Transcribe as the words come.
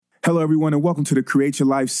Hello, everyone, and welcome to the Create Your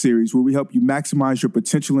Life series, where we help you maximize your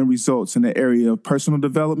potential and results in the area of personal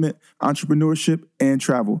development, entrepreneurship, and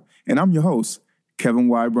travel. And I'm your host, Kevin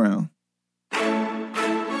Y. Brown.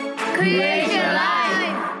 Create your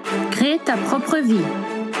life. Crée ta propre vie.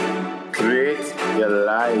 Create your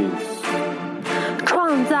life.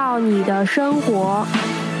 创造你的生活。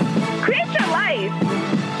 Create your life.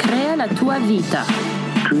 Crea la tua vita.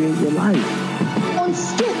 Create your life.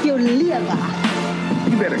 Ontdek jouw leven.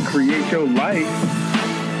 You better create your life.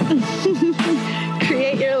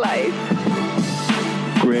 Create your life.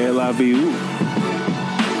 Create la vie.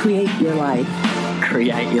 Create your life.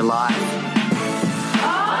 Create your life.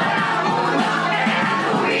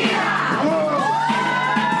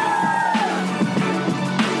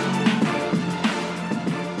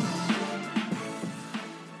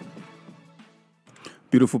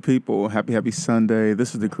 Beautiful people, happy Sunday.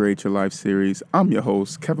 This is the Create Your Life series. I'm your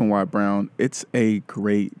host, Kevin Y. Brown. It's a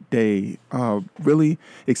great day. Really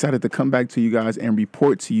excited to come back to you guys and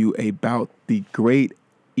report to you about the great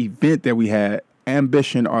event that we had.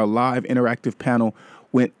 Ambition, our live interactive panel,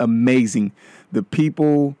 went amazing. The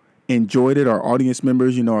people enjoyed it, our audience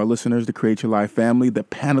members, our listeners, the Create Your Life family. The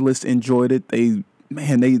panelists enjoyed it. They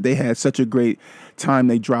had such a great time.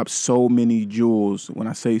 They dropped so many jewels. When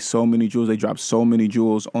I say so many jewels, they dropped so many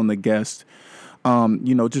jewels on the guests.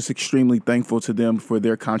 Just extremely thankful to them for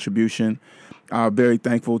their contribution. Very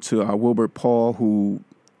thankful to Wilbert Paul, who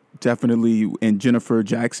definitely, and Jennifer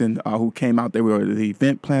Jackson, who came out. They were the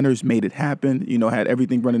event planners, made it happen, had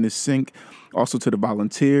everything running in sync. Also to the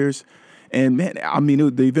volunteers. And man,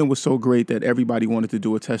 the event was so great that everybody wanted to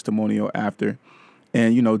do a testimonial after.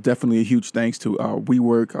 And, definitely a huge thanks to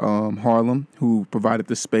WeWork Harlem, who provided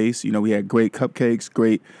the space. We had great cupcakes,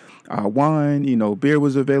 great wine, beer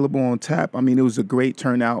was available on tap. It was a great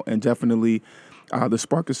turnout, and definitely the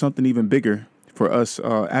spark of something even bigger for us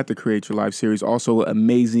at the Create Your Life series. Also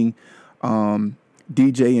amazing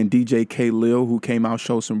DJ and DJ K. Lil, who came out,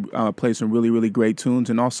 played some really, really great tunes.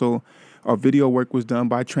 And also our video work was done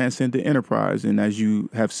by Transcendent Enterprise. And as you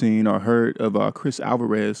have seen or heard of Chris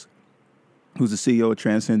Alvarez, who's the CEO of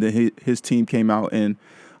Transcendent, his team came out and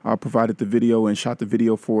provided the video and shot the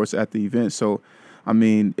video for us at the event. So,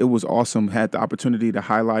 it was awesome. Had the opportunity to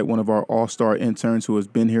highlight one of our all-star interns who has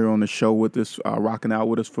been here on the show with us, rocking out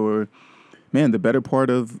with us for, the better part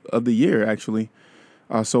of the year, actually.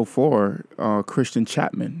 So far, Christian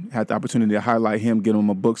Chapman. Had the opportunity to highlight him, get him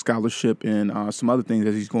a book scholarship and some other things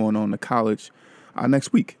as he's going on to college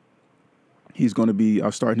next week. He's going to be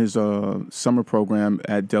starting his summer program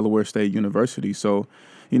at Delaware State University. So,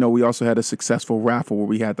 we also had a successful raffle where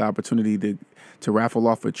we had the opportunity to raffle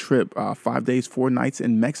off a trip, 5 days, 4 nights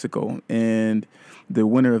in Mexico. And the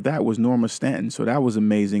winner of that was Norma Stanton. So that was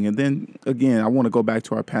amazing. And then, again, I want to go back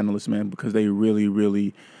to our panelists, man, because they really,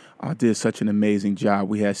 really did such an amazing job.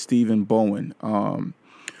 We had Stephen Bowen,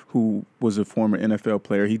 who was a former NFL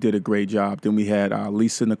player. He did a great job. Then we had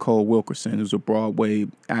Lisa Nicole Wilkerson, who's a Broadway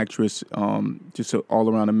actress, just an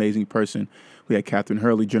all-around amazing person. We had Catherine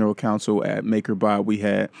Hurley, general counsel at MakerBot. We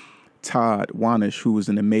had Todd Wanish, who was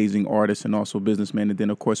an amazing artist and also businessman. And then,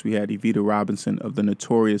 of course, we had Evita Robinson of the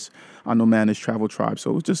notorious Anomanis Travel Tribe.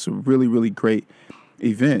 So it was just a really, really great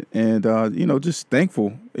event. And, just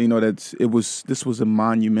thankful, that this was a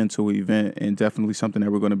monumental event and definitely something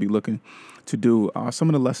that we're going to be looking to do. Some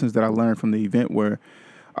of the lessons that I learned from the event were,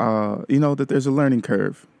 that there's a learning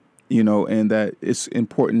curve, and that it's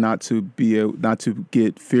important not to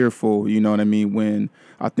get fearful, when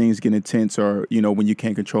things get intense or, when you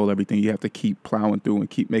can't control everything. You have to keep plowing through and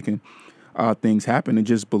keep making things happen and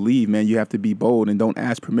just believe, man. You have to be bold and don't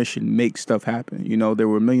ask permission. Make stuff happen. There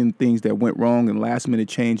were a million things that went wrong and last minute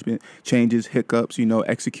changes, hiccups,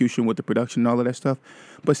 execution with the production and all of that stuff.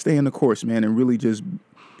 But stay in the course, man, and really just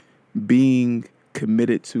being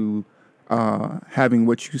committed to having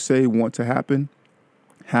what you say want to happen.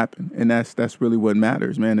 And that's really what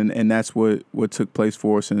matters, man. And that's what took place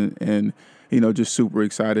for us, and just super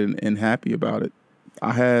excited and happy about it.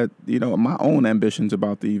 I had, my own ambitions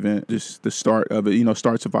about the event, just the start of it,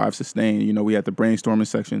 start, survive, sustain. We had the brainstorming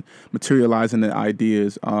section, materializing the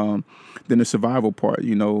ideas, then the survival part,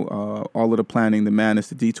 all of the planning, the madness,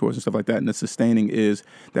 the detours and stuff like that. And the sustaining is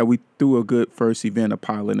that we threw a good first event, a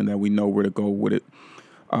pilot, and that we know where to go with it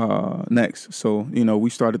next. So, we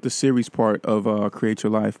started the series part of Create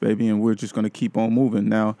Your Life, baby, and we're just going to keep on moving.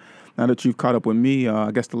 Now that you've caught up with me, I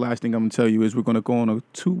guess the last thing I'm going to tell you is we're going to go on a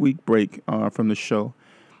 2-week break from the show.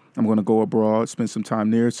 I'm going to go abroad, spend some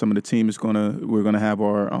time there. Some of the team we're going to have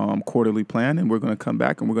our quarterly plan, and we're going to come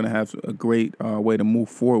back and we're going to have a great way to move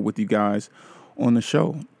forward with you guys on the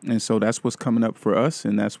show. And so that's what's coming up for us,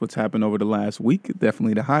 and that's what's happened over the last week,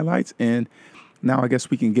 definitely the highlights. And now I guess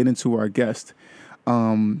we can get into our guest.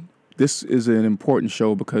 This is an important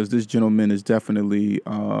show because this gentleman has definitely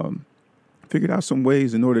figured out some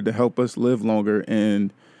ways in order to help us live longer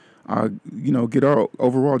and, get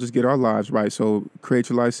our lives right. So Create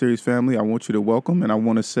Your Life series family, I want you to welcome, and I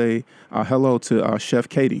want to say hello to Chef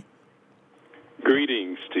Katie.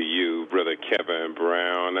 Greetings to you, Brother Kevin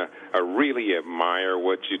Brown. I really admire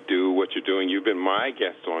what you do, what you're doing. You've been my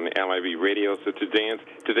guest on LIV Radio, so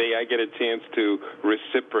today I get a chance to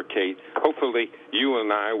reciprocate. Hopefully, you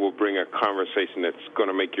and I will bring a conversation that's going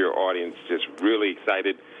to make your audience just really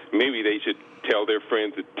excited. Maybe they should tell their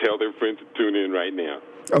friends to tune in right now.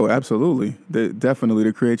 Oh, absolutely. Definitely,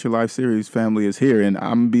 the Create Your Life series family is here, and I'm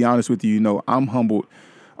going to be honest with you, I'm humbled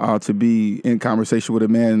to be in conversation with a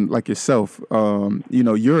man like yourself.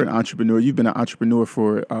 You're an entrepreneur. You've been an entrepreneur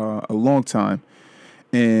for a long time.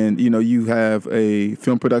 And, you have a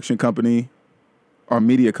film production company or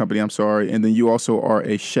media company, I'm sorry. And then you also are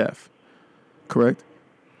a chef, correct?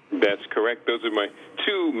 That's correct. Those are my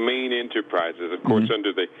two main enterprises. Of course,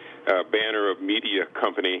 under the banner of media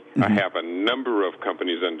company, I have a number of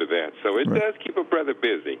companies under that. So it does keep a brother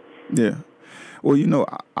busy. Yeah. Well,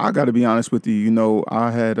 I got to be honest with you.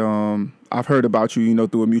 I've heard about you,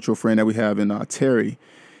 through a mutual friend that we have in Terry,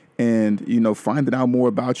 and finding out more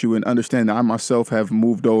about you and understanding that I myself have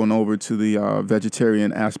moved on over to the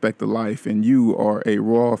vegetarian aspect of life, and you are a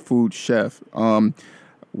raw food chef.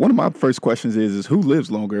 One of my first questions is who lives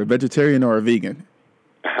longer, a vegetarian or a vegan?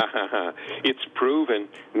 It's proven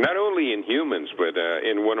not only in humans, but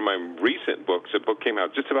in one of my recent books, a book came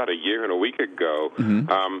out just about a year and a week ago.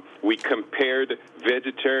 We compared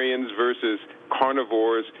vegetarians versus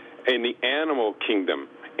carnivores in the animal kingdom.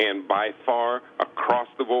 And by far, across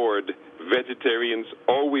the board, vegetarians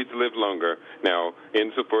always live longer. Now,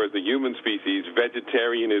 insofar as the human species,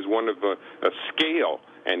 vegetarian is one of a scale,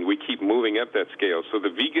 and we keep moving up that scale. So the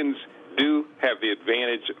vegans do have the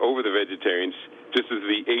advantage over the vegetarians, just as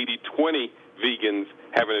the 80-20 vegans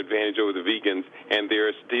have an advantage over the vegans, and there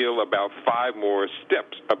are still about 5 more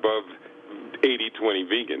steps above 80-20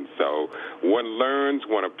 vegans. So one learns,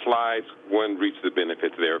 one applies, one reaps the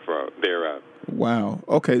benefits thereof. Wow.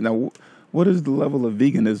 Okay, now what is the level of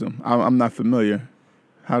veganism? I'm not familiar.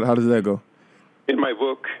 How does that go? In my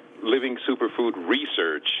book, Living Superfood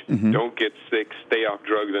Research, Don't Get Sick, Stay Off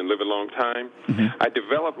Drugs, and Live a Long Time, I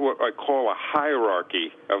developed what I call a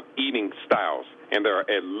hierarchy of eating styles, and there are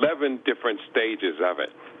 11 different stages of it.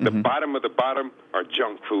 The bottom of the bottom are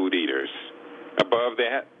junk food eaters. Above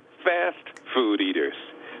that, fast food eaters.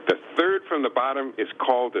 The third from the bottom is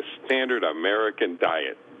called the standard American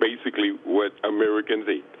diet, basically what Americans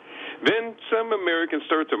eat. Then some Americans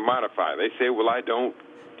start to modify. They say, well, I don't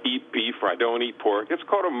eat beef or I don't eat pork. It's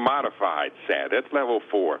called a modified SAD. That's level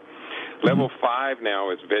 4. Level 5 now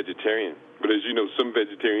is vegetarian. But as you know, some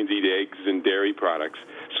vegetarians eat eggs and dairy products.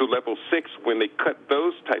 So level 6, when they cut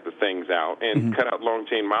those type of things out and cut out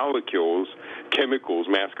long-chain molecules, chemicals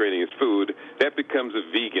masquerading as food, that becomes a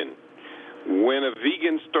vegan. When a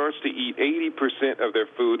vegan starts to eat 80% of their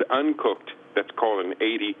food uncooked, that's called an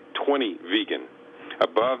 80-20 vegan.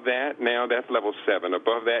 Above that, now that's level 7.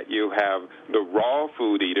 Above that, you have the raw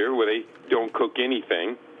food eater, where they don't cook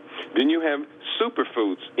anything. Then you have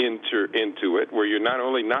superfoods into it, where you're not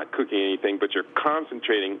only not cooking anything, but you're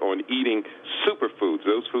concentrating on eating superfoods,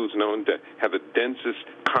 those foods known to have the densest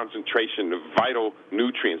concentration of vital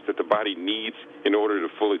nutrients that the body needs in order to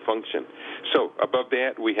fully function. So above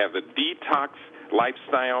that, we have the detox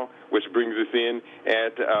lifestyle, which brings us in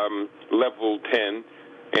at level 10.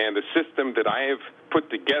 And the system that I have put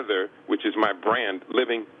together, which is my brand,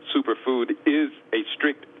 Living Superfood, is a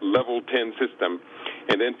strict level 10 system.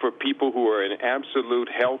 And then for people who are in absolute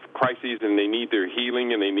health crises and they need their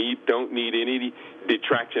healing and they don't need any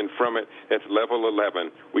detraction from it, that's level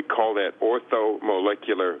 11. We call that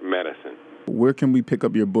orthomolecular medicine. Where can we pick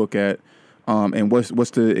up your book at? And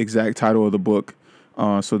what's the exact title of the book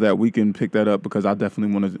so that we can pick that up, because I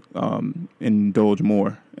definitely want to indulge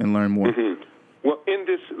more and learn more. Well, in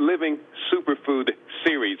this Living Superfood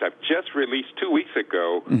series, I've just released 2 weeks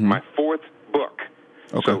ago my 4th book.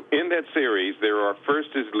 Okay. So in that series, there are first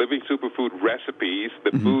is Living Superfood Recipes,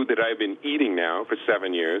 the food that I've been eating now for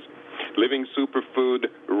 7 years. Living Superfood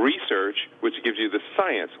Research, which gives you the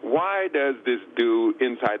science. Why does this do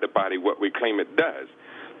inside the body what we claim it does?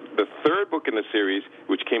 the third book in the series,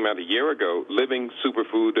 which came out a year ago, Living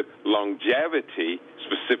Superfood Longevity,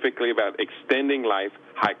 specifically about extending life,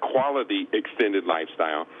 high-quality extended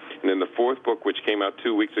lifestyle. And then the fourth book, which came out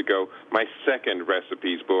 2 weeks ago, my second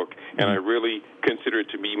recipes book, and I really consider it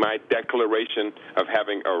to be my declaration of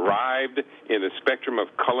having arrived in the spectrum of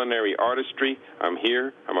culinary artistry. I'm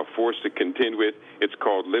here. I'm a force to contend with. It's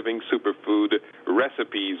called Living Superfood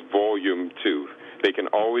Recipes Volume 2. They can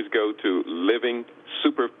always go to Living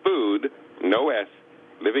Superfood, no S,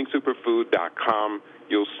 livingsuperfood.com.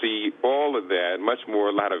 You'll see all of that, much more,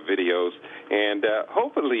 a lot of videos, and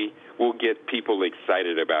hopefully we'll get people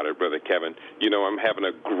excited about it, Brother Kevin. You know, I'm having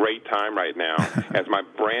a great time right now as my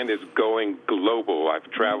brand is going global.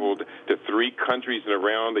 I've traveled to 3 countries and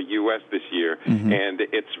around the U.S. this year, and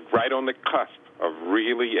it's right on the cusp of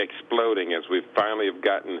really exploding as we finally have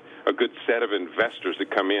gotten a good set of investors to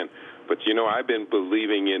come in. But, you know, I've been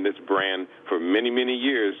believing in this brand for many, many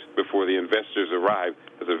years before the investors arrived.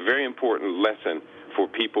 It's a very important lesson for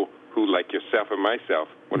people who, like yourself and myself,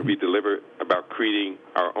 want to be deliberate about creating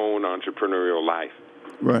our own entrepreneurial life.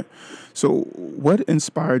 Right. So what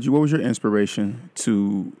inspired you? What was your inspiration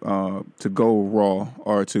to go raw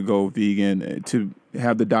or to go vegan, to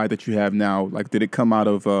have the diet that you have now? Like, did it come out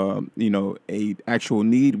of, a actual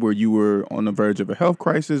need where you were on the verge of a health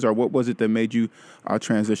crisis, or what was it that made you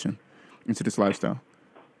transition into this lifestyle?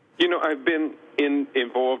 You know, I've been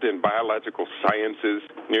involved in biological sciences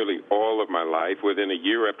nearly all of my life. Within a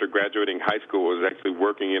year after graduating high school, I was actually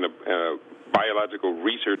working in a biological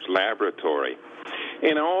research laboratory.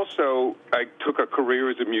 And also, I took a career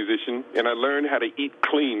as a musician, and I learned how to eat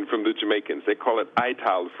clean from the Jamaicans. They call it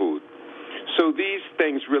ital food. So these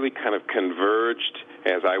things really kind of converged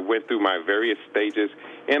as I went through my various stages.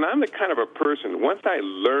 And I'm the kind of a person, once I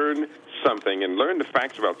learn something and learn the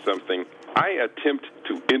facts about something, I attempt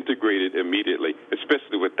to integrate it immediately,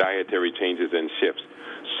 especially with dietary changes and shifts.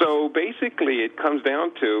 So basically, it comes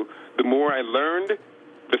down to the more I learned,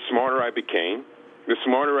 the smarter I became. The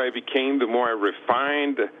smarter I became, the more I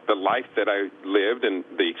refined the life that I lived and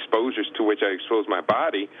the exposures to which I exposed my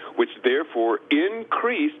body, which therefore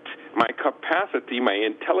increased my capacity, my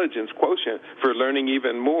intelligence quotient for learning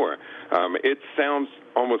even more. It sounds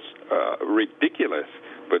almost ridiculous,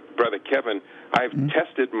 but Brother Kevin, I've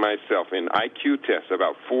tested myself in IQ tests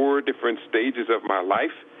about 4 different stages of my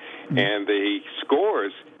life, and the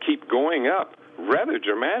scores keep going up rather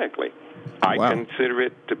dramatically. I consider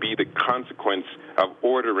it to be the consequence of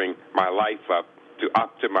ordering my life up to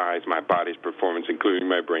optimize my body's performance, including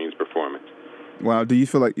my brain's performance. Wow. Do you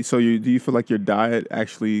feel like your diet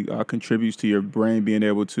actually contributes to your brain being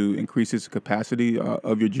able to increase its capacity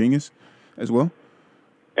of your genius as well?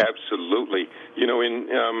 Absolutely. You know, in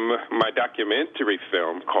my documentary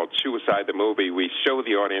film called Suicide the Movie, we show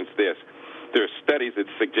the audience this. There are studies that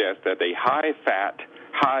suggest that a high-fat,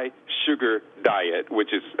 high-sugar diet,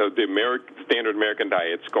 which is the standard American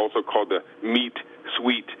diet, it's also called the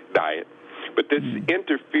meat-sweet diet. But this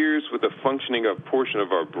interferes with the functioning of a portion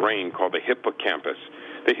of our brain called the hippocampus.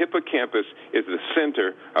 The hippocampus is the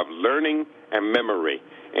center of learning and memory.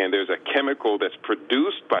 And there's a chemical that's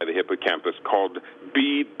produced by the hippocampus called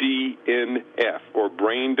BDNF, or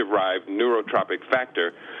brain-derived neurotropic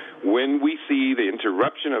factor. When we see the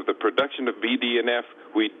interruption of the production of BDNF,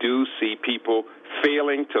 we do see people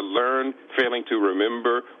failing to learn, failing to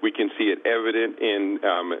remember. We can see it evident in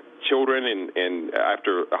children and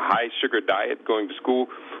after a high-sugar diet going to school.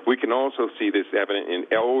 We can also see this evident in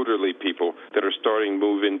elderly people that are starting to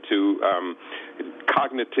move into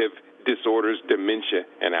cognitive disorders, dementia,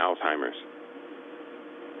 and Alzheimer's.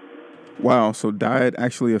 Wow, so diet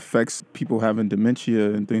actually affects people having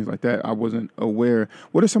dementia and things like that. I wasn't aware.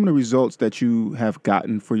 What are some of the results that you have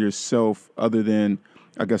gotten for yourself other than,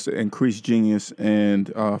 I guess, increased genius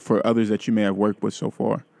and for others that you may have worked with so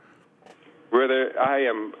far? Brother,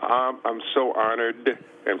 I'm so honored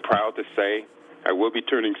and proud to say I will be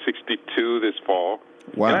turning 62 this fall.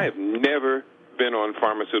 Wow. And I have never been on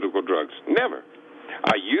pharmaceutical drugs. Never.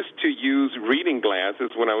 I used to use reading glasses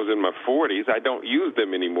when I was in my 40s. I don't use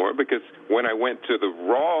them anymore because when I went to the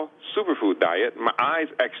raw superfood diet, my eyes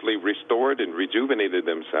actually restored and rejuvenated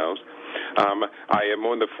themselves. I am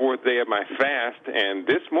on the 4th day of my fast, and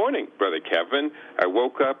this morning, Brother Kevin, I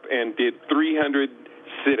woke up and did 300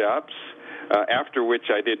 sit-ups, after which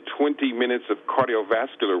I did 20 minutes of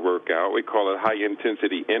cardiovascular workout. We call it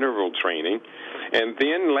high-intensity interval training. And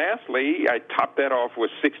then lastly, I topped that off with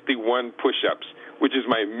 61 push-ups, which is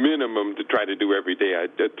my minimum to try to do every day. I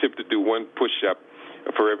attempt to do 1 push-up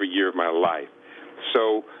for every year of my life.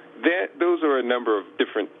 So those are a number of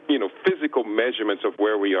different, physical measurements of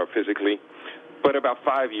where we are physically. But about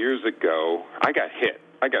 5 years ago, I got hit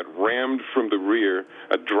I got rammed from the rear.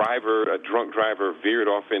 A drunk driver, veered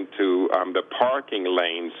off into the parking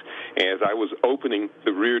lanes as I was opening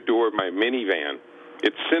the rear door of my minivan.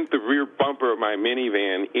 It sent the rear bumper of my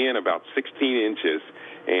minivan in about 16 inches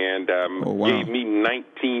and gave me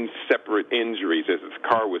 19 separate injuries as the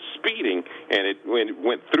car was speeding, and it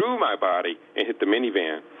went through my body and hit the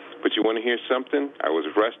minivan. But you want to hear something? I was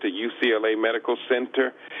rushed to UCLA Medical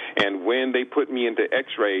Center, and when they put me into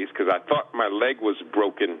x-rays, because I thought my leg was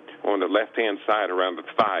broken on the left-hand side around the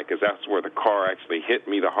thigh, because that's where the car actually hit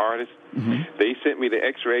me the hardest, they sent me the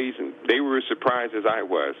x-rays, and they were as surprised as I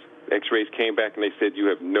was. X-rays came back, and they said, you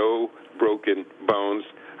have no broken bones.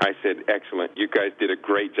 I said, excellent. You guys did a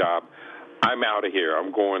great job. I'm out of here.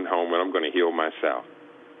 I'm going home, and I'm going to heal myself.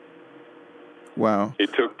 Wow.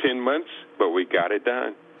 It took 10 months, but we got it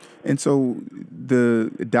done. And so the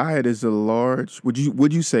diet is would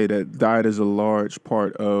you say that diet is a large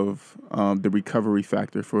part of the recovery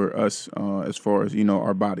factor for us as far as,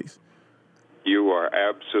 our bodies? You are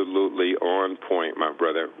absolutely on point, my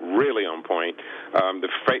brother, really on point.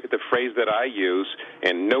 The phrase that I use,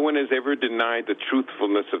 and no one has ever denied the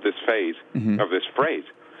truthfulness of this phrase,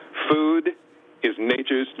 food is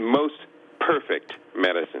nature's most perfect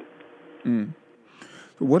medicine.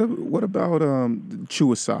 What about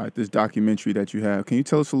Chewicide, this documentary that you have? Can you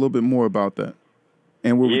tell us a little bit more about that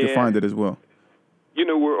and where we can find it as well?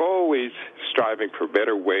 We're always striving for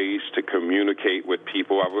better ways to communicate with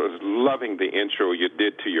people. I was loving the intro you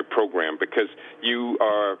did to your program because you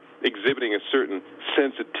are exhibiting a certain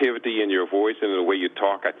sensitivity in your voice and in the way you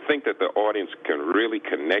talk. I think that the audience can really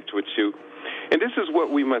connect with you. And this is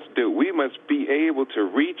what we must do. We must be able to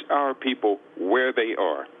reach our people where they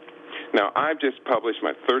are. Now, I've just published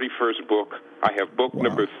my 31st book. I have book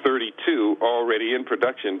number 32 already in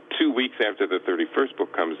production 2 weeks after the 31st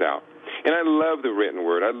book comes out. And I love the written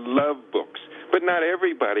word. I love books. But not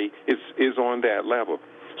everybody is on that level.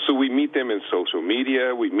 So we meet them in social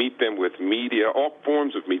media. We meet them with media, all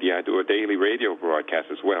forms of media. I do a daily radio broadcast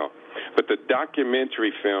as well. But the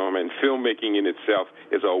documentary film and filmmaking in itself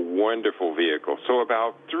is a wonderful vehicle. So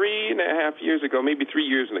about 3.5 years ago, maybe 3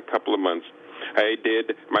 years and a couple of months, I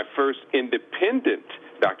did my first independent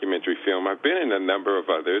documentary film. I've been in a number of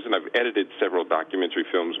others, and I've edited several documentary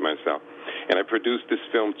films myself. And I produced this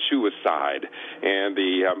film, Chewicide. And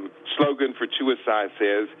the slogan for Chewicide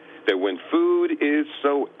says that when food is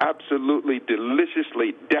so absolutely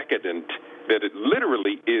deliciously decadent that it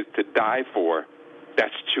literally is to die for,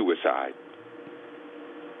 that's Chewicide.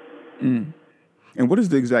 And what is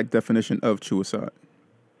the exact definition of Chewicide?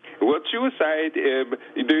 Well, Chewicide,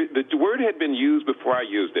 the word had been used before I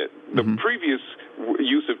used it. The previous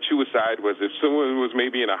use of Chewicide was if someone was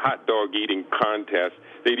maybe in a hot dog eating contest,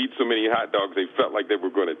 they'd eat so many hot dogs they felt like they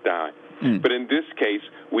were going to die. But in this case,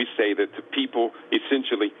 we say that the people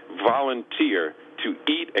essentially volunteer to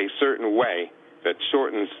eat a certain way that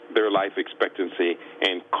shortens their life expectancy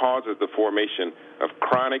and causes the formation of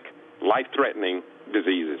chronic, life-threatening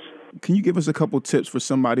diseases. Can you give us a couple tips for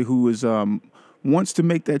somebody who is wants to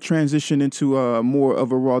make that transition into more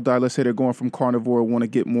of a raw diet? Let's say they're going from carnivore, want to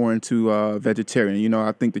get more into vegetarian.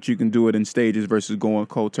 I think that you can do it in stages versus going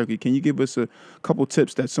cold turkey. Can you give us a couple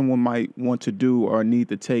tips that someone might want to do or need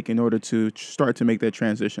to take in order to start to make that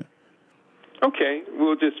transition? Okay,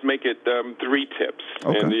 we'll just make it 3 tips.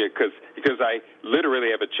 Okay. And because I literally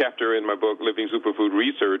have a chapter in my book, Living Superfood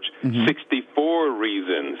Research, 64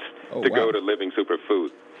 reasons to go to Living Superfood.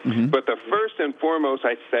 But the first and foremost,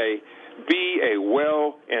 I say, be a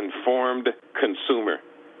well-informed consumer.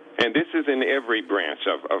 And this is in every branch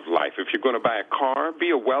of life. If you're going to buy a car,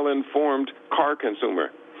 be a well-informed car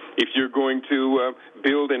consumer. If you're going to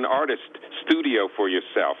build an artist studio for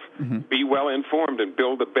yourself, be well-informed and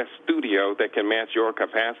build the best studio that can match your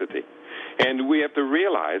capacity. And we have to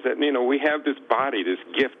realize that, we have this body, this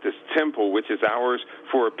gift, this temple, which is ours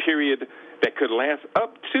for a period that could last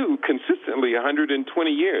up to consistently 120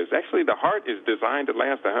 years. Actually, the heart is designed to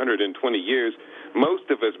last 120 years. Most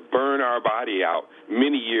of us burn our body out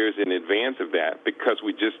many years in advance of that because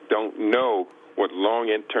we just don't know what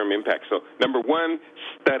long-term impact. So, number 1,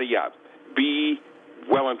 study up. Be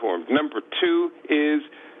well-informed. Number 2 is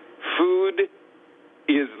food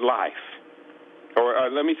is life. Or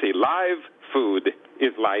let me say, live food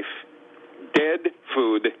is life. Dead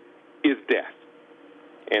food is death.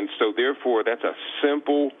 And so, therefore, that's a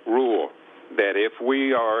simple rule that if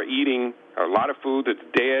we are eating a lot of food that's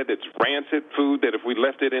dead, it's rancid food, that if we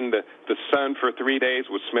left it in the sun for 3 days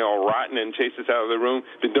would smell rotten and chase us out of the room,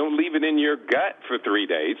 then don't leave it in your gut for 3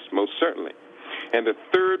 days, most certainly. And the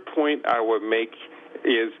third point I would make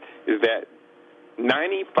is that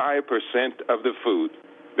 95% of the food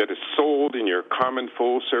that is sold in your common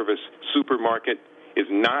full-service supermarket is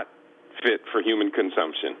not fit for human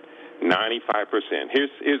consumption. 95%.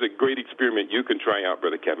 Here's a great experiment you can try out,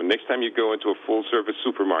 Brother Kevin. Next time you go into a full-service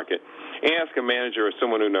supermarket, ask a manager or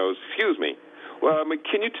someone who knows, excuse me, well,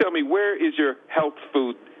 can you tell me where is your health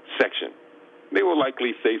food section? They will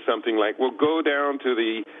likely say something like, well, go down to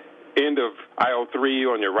the end of aisle 3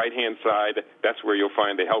 on your right-hand side. That's where you'll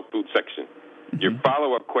find the health food section. Your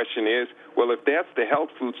follow-up question is, well, if that's the health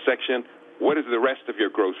food section, what is the rest of your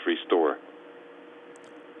grocery store?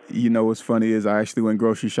 You know what's funny is I actually went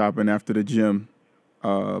grocery shopping after the gym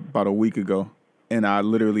about a week ago, and I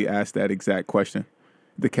literally asked that exact question.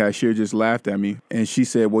 The cashier just laughed at me, and she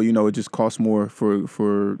said, well, it just costs more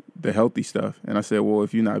for the healthy stuff. And I said, well,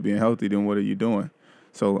 if you're not being healthy, then what are you doing?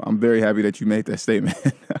 So I'm very happy that you made that statement.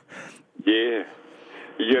 Yeah.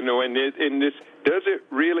 And this, does it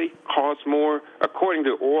really cost more? According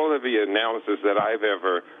to all of the analysis that I've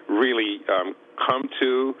ever really come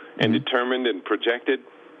to and determined and projected,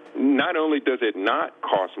 not only does it not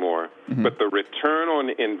cost more, but the return on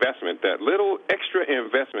investment, that little extra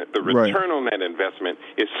investment, the return on that investment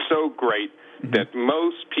is so great that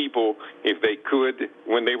most people, if they could,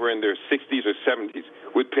 when they were in their 60s or 70s,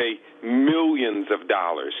 would pay millions of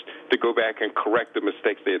dollars to go back and correct the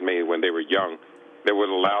mistakes they had made when they were young, that would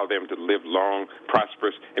allow them to live long,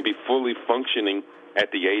 prosperous, and be fully functioning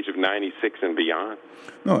at the age of 96 and beyond.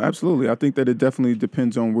 No, absolutely. I think that it definitely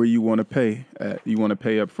depends on where you want to pay. You want to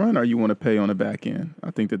pay up front or you want to pay on the back end.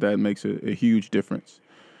 I think that makes a huge difference.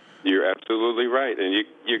 You're absolutely right. And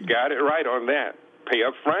you got it right on that. Pay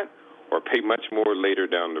up front or pay much more later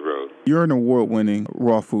down the road. You're an award-winning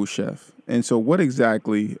raw food chef. And so what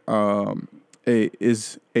exactly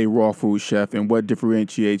is a raw food chef, and what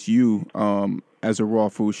differentiates you as a raw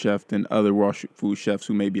food chef than other raw food chefs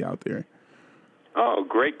who may be out there? Oh,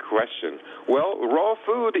 great question. Well, raw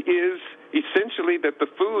food is essentially that the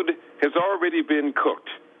food has already been cooked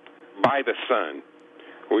by the sun.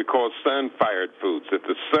 We call sun-fired foods, that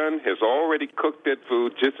the sun has already cooked that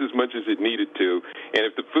food just as much as it needed to. And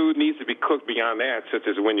if the food needs to be cooked beyond that, such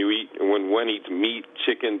as when one eats meat,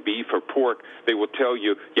 chicken, beef, or pork, they will tell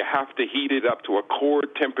you have to heat it up to a core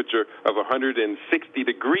temperature of 160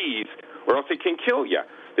 degrees or else it can kill you.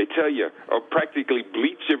 They tell you, or practically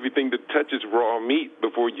bleach everything that touches raw meat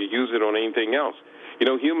before you use it on anything else.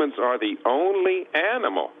 Humans are the only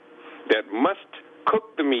animal that must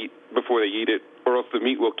cook the meat before they eat it, or else the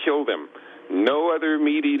meat will kill them. No other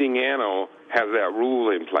meat-eating animal has that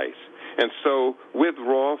rule in place. And so with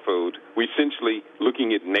raw food, we're essentially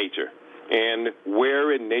looking at nature. And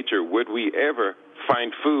where in nature would we ever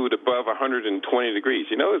find food above 120 degrees?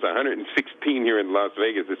 It's 116 here in Las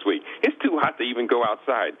Vegas this week. It's too hot to even go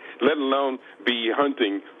outside, let alone be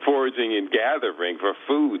hunting, foraging, and gathering for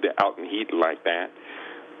food out in heat like that.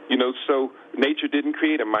 So nature didn't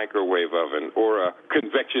create a microwave oven or a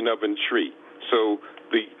convection oven tree. So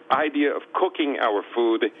the idea of cooking our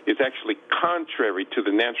food is actually contrary to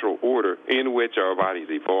the natural order in which our bodies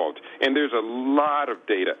evolved. And there's a lot of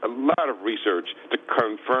data, a lot of research to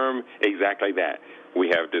confirm exactly that. We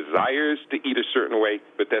have desires to eat a certain way,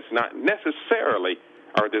 but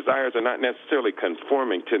our desires are not necessarily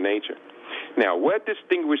conforming to nature. Now, what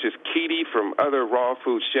distinguishes Keedy from other raw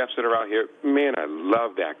food chefs that are out here? Man, I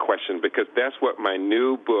love that question because that's what my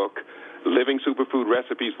new book, Living Superfood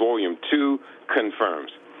Recipes, Volume 2,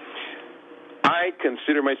 confirms. I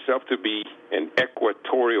consider myself to be an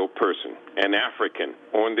equatorial person, an African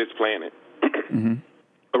on this planet.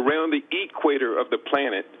 Around the equator of the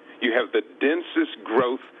planet, you have the densest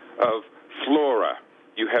growth of flora.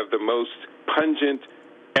 You have the most pungent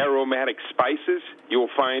aromatic spices you'll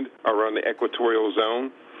find around the equatorial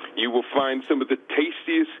zone. You will find some of the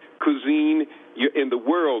tastiest cuisine in the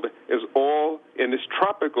world is all in this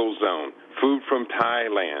tropical zone. Food from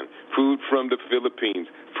Thailand, food from the Philippines,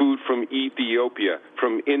 food from Ethiopia,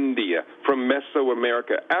 from India, from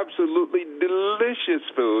Mesoamerica. Absolutely delicious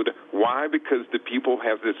food. Why? Because the people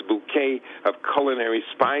have this bouquet of culinary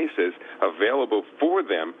spices available for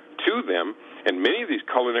them, to them, and many of these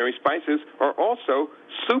culinary spices are also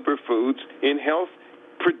superfoods in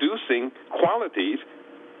health-producing qualities,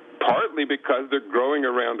 partly because they're growing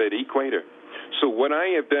around that equator. So what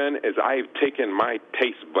I have done is I have taken my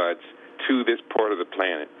taste buds to this part of the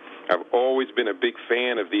planet. I've always been a big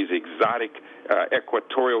fan of these exotic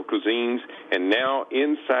equatorial cuisines, and now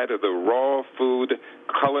inside of the raw food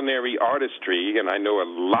culinary artistry, and I know a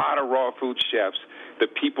lot of raw food chefs, the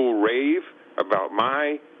people rave about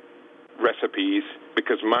my recipes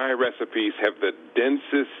because my recipes have the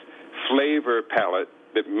densest flavor palette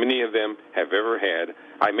that many of them have ever had.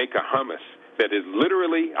 I make a hummus that is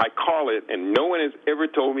literally, I call it, and no one has ever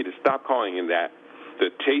told me to stop calling it that,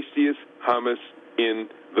 the tastiest hummus in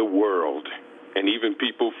the world. And even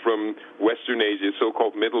people from Western Asia,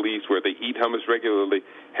 so-called Middle East, where they eat hummus regularly,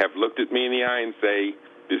 have looked at me in the eye and say,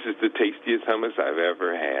 this is the tastiest hummus I've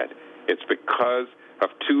ever had. It's because of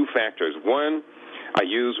two factors. One, I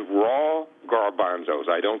use raw garbanzos.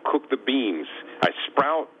 I don't cook the beans. I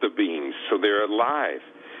sprout the beans so they're alive.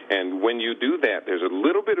 And when you do that, there's a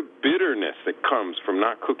little bit of bitterness that comes from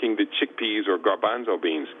not cooking the chickpeas or garbanzo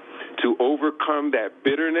beans. To overcome that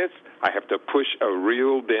bitterness, I have to push a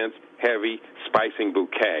real dense, heavy spicing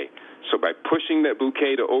bouquet. So by pushing that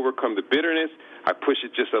bouquet to overcome the bitterness, I push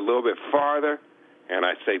it just a little bit farther, and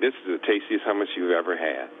I say, this is the tastiest hummus you've ever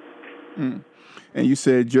had. Mm. And you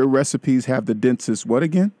said your recipes have the densest what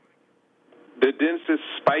again? The densest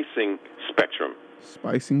spicing spectrum.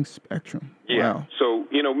 Spicing spectrum. Yeah. Wow. So,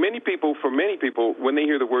 many people, when they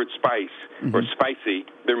hear the word spice or spicy,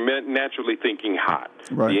 they're naturally thinking hot.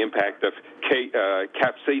 Right. The impact of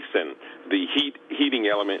capsaicin, the heating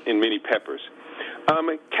element in many peppers.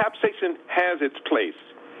 Capsaicin has its place,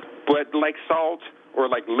 but like salt or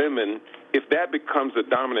like lemon, if that becomes the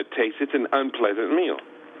dominant taste, it's an unpleasant meal.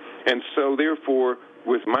 And so, therefore,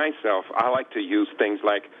 with myself, I like to use things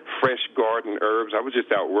like fresh garden herbs. I was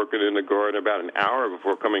just out working in the garden about an hour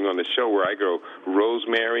before coming on the show, where I grow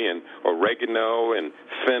rosemary and oregano and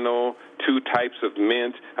fennel, 2 types of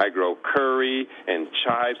mint. I grow curry and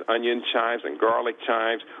chives, onion chives and garlic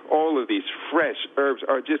chives. All of these fresh herbs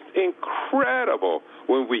are just incredible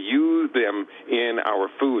when we use them in our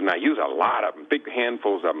food. And I use a lot of them, big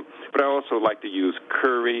handfuls of them. But I also like to use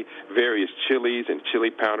curry, various chilies and chili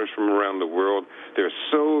powders from around the world. There are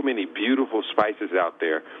so many beautiful spices out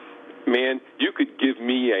there. Man, you could give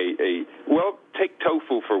me take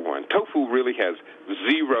tofu for one. Tofu really has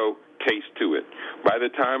zero taste to it. By the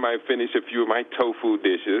time I finish a few of my tofu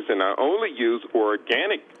dishes, and I only use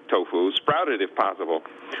organic tofu, sprouted if possible,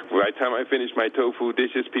 by the time I finish my tofu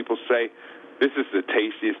dishes, people say, this is the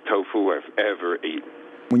tastiest tofu I've ever eaten.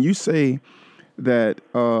 When you say that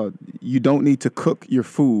you don't need to cook your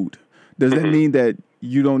food, does that mean that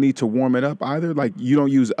you don't need to warm it up either? Like you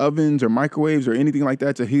don't use ovens or microwaves or anything like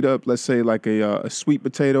that to heat up, let's say, like a sweet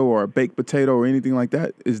potato or a baked potato or anything like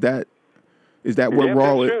that? Is that what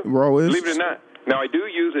raw is? Believe it or not. Now, I do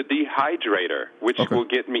use a dehydrator, which will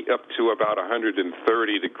get me up to about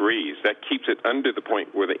 130 degrees. That keeps it under the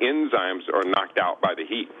point where the enzymes are knocked out by the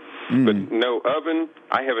heat. But no oven.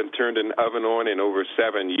 I haven't turned an oven on in over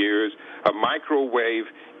 7 years. A microwave,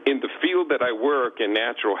 in the field that I work in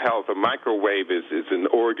natural health, a microwave is an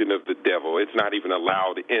organ of the devil. It's not even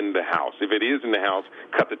allowed in the house. If it is in the house,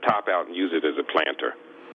 cut the top out and use it as a planter.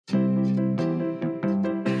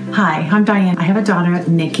 Hi, I'm Diane. I have a daughter,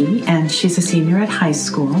 Nikki, and she's a senior at high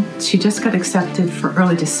school. She just got accepted for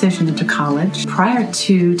early decision into college. Prior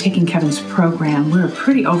to taking Kevin's program, we were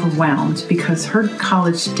pretty overwhelmed because her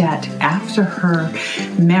college debt after her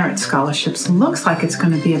merit scholarships looks like it's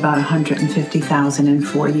going to be about $150,000 in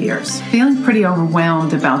 4 years. Feeling pretty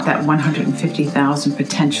overwhelmed about that $150,000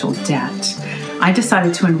 potential debt, I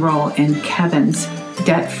decided to enroll in Kevin's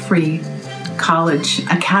debt-free College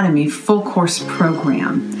Academy full course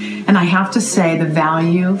program. And I have to say the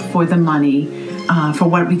value for the money for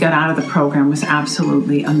what we got out of the program was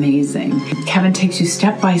absolutely amazing. Kevin takes you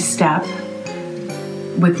step by step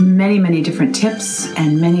with many, many different tips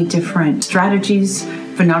and many different strategies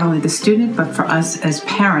for not only the student, but for us as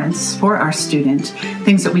parents, for our student,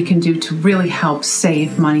 things that we can do to really help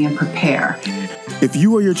save money and prepare. If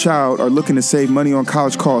you or your child are looking to save money on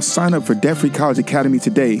college costs, sign up for Debt Free College Academy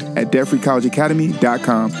today at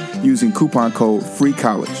debtfreecollegeacademy.com using coupon code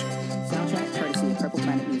FREECOLLEGE. Soundtrack courtesy of Purple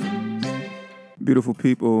Planet Music. Beautiful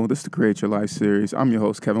people, this is the Create Your Life series. I'm your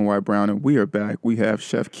host, Kevin White Brown, and we are back. We have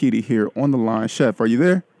Chef Keity here on the line. Chef, are you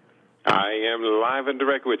there? I am live and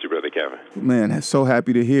direct with you, Brother Kevin. Man, so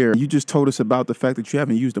happy to hear. You just told us about the fact that you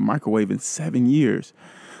haven't used a microwave in 7 years.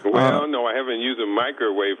 Well, no, I haven't used a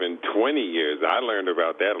microwave in 20 years. I learned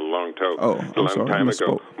about that a long time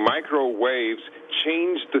ago. Microwaves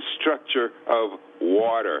change the structure of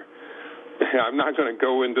water. I'm not going to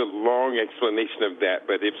go into long explanation of that,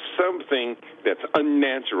 but if something that's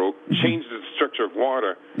unnatural changes the structure of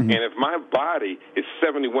water, and if my body is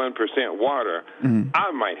 71% water,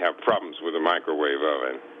 I might have problems with a microwave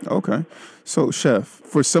oven. Okay. So, Chef,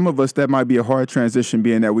 for some of us, that might be a hard transition,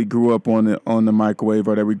 being that we grew up on the microwave,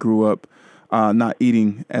 or that we grew up not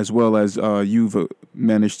eating as well as you've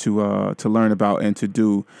managed to learn about and to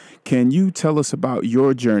do. Can you tell us about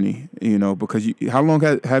your journey? Because how long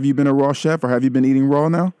have you been a raw chef, or have you been eating raw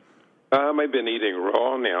now? I've been eating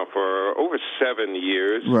raw now for over 7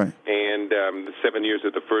 years, Right. And the 7 years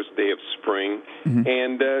of the first day of spring.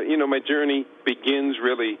 And, my journey begins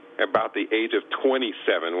really about the age of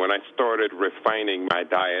 27 when I started refining my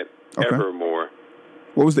diet ever more.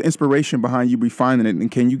 What was the inspiration behind you refining it? And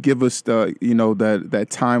can you give us the, that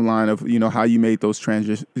timeline of, how you made those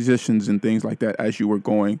transitions and things like that as you were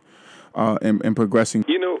going and progressing?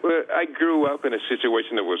 I grew up in a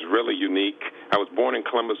situation that was really unique. I was born in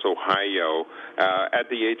Columbus, Ohio. At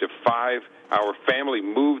the age of 5, our family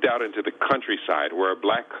moved out into the countryside where a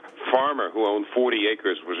black farmer who owned 40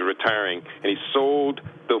 acres was retiring, and he sold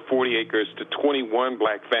the 40 acres to 21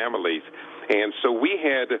 black families. And so we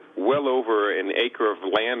had well over an acre of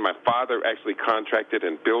land. My father actually contracted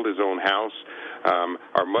and built his own house.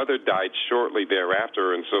 Our mother died shortly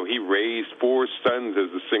thereafter, and so he raised 4 sons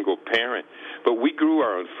as a single parent. But we grew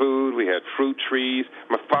our own food. We had fruit trees.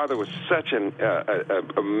 My father was such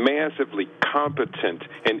a massively competent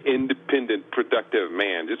and independent, productive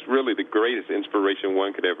man. Just really the greatest inspiration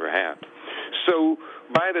one could ever have. So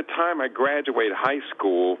by the time I graduated high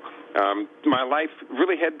school, my life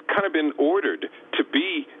really had kind of been ordered to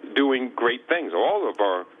be doing great things. All of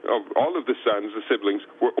the sons, the siblings,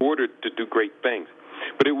 were ordered to do great things.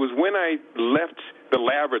 But it was when I left the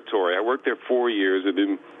laboratory, I worked there 4 years, and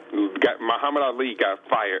then Muhammad Ali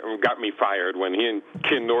got me fired when he and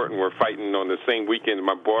Ken Norton were fighting on the same weekend.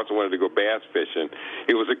 My boss wanted to go bass fishing.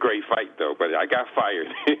 It was a great fight, though, but I got fired.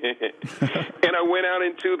 And I went out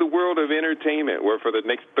into the world of entertainment, where for the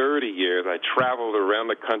next 30 years I traveled around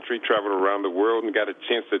the country, traveled around the world, and got a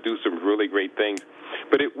chance to do some really great things.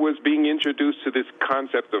 But it was being introduced to this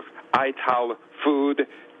concept of Ital food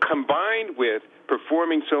combined with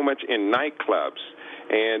performing so much in nightclubs.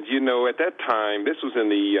 And, at that time, this was in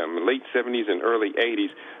the late 70s and early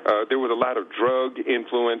 80s, there was a lot of drug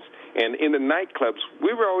influence. And in the nightclubs,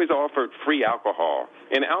 we were always offered free alcohol.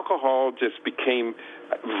 And alcohol just became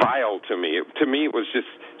vile to me. To me, it was just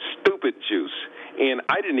stupid juice. And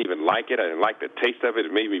I didn't even like it. I didn't like the taste of it.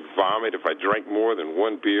 It made me vomit if I drank more than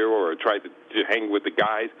one beer or tried to hang with the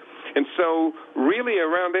guys. And so really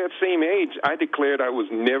around that same age, I declared I was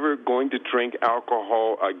never going to drink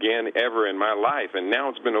alcohol again ever in my life. And now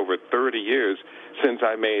it's been over 30 years since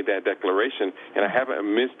I made that declaration, and I haven't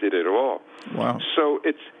missed it at all. Wow. So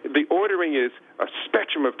the ordering is a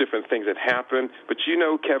spectrum of different things that happen. But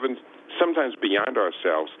Kevin, sometimes beyond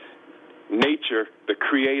ourselves, nature, the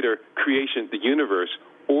creator, creation, the universe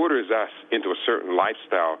orders us into a certain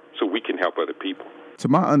lifestyle so we can help other people. To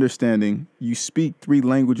my understanding, you speak 3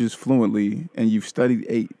 languages fluently, and you've studied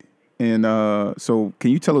 8. And so can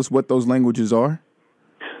you tell us what those languages are?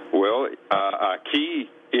 Well, aquí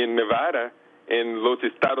en Nevada, en los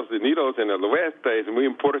Estados Unidos, en el oeste, es muy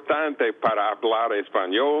importante para hablar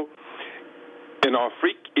español. En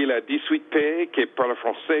Afrique, il y a 18 pays qui parlent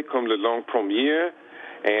français comme la langue première.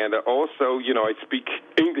 And also, I speak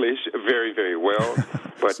English very, very well.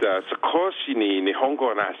 But sakoshi ni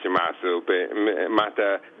nihongo nashimasu,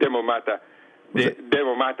 demo mata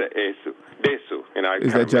desu. And I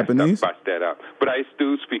is that Japanese? Bust that up. But I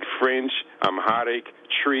do speak French, Amharic,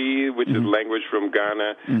 Tree, which is language from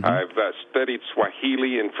Ghana. Mm-hmm. I've studied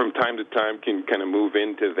Swahili, and from time to time can kind of move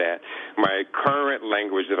into that. My current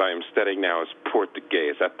language that I am studying now is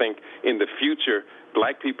Portuguese. I think in the future,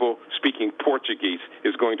 black people speaking Portuguese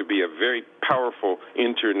is going to be a very powerful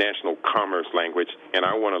international commerce language, and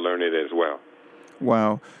I want to learn it as well.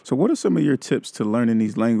 Wow. So what are some of your tips to learning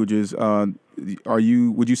these languages?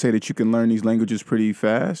 Would you say that you can learn these languages pretty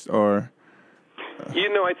fast, or?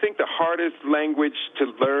 I think the hardest language to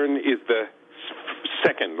learn is the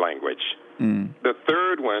second language. The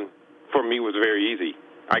third one, for me, was very easy.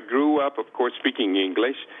 I grew up, of course, speaking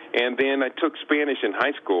English, and then I took Spanish in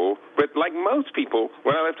high school. But like most people,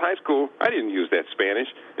 when I left high school, I didn't use that Spanish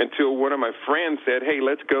until one of my friends said, hey,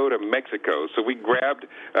 let's go to Mexico. So we grabbed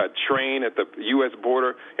a train at the U.S.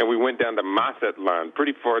 border, and we went down to Mazatlan,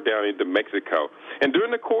 pretty far down into Mexico. And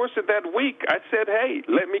during the course of that week, I said, hey,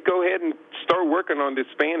 let me go ahead and start working on this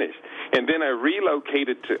Spanish. And then I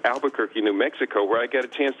relocated to Albuquerque, New Mexico, where I got a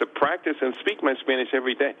chance to practice and speak my Spanish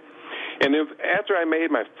every day. And after I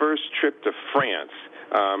made my first trip to France,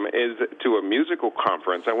 is to a musical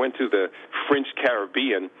conference, I went to the French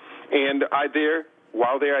Caribbean, and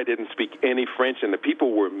while there, I didn't speak any French, and the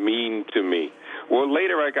people were mean to me. Well,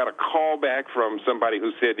 later I got a call back from somebody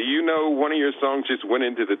who said, do you know one of your songs just went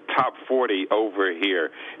into the top 40 over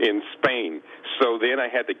here in Spain? So then I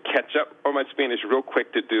had to catch up on my Spanish real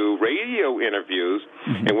quick to do radio interviews.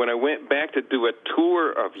 Mm-hmm. And when I went back to do a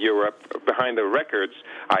tour of Europe behind the records,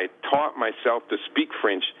 I taught myself to speak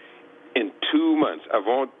French in 2 months.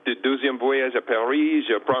 Avant le deuxième voyage à Paris,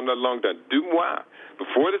 je prends la langue dans 2 mois.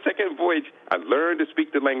 Before the second voyage, I learned to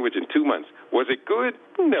speak the language in 2 months. Was it good?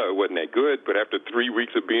 No, it wasn't that good. But after 3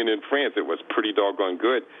 weeks of being in France, it was pretty doggone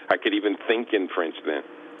good. I could even think in French then.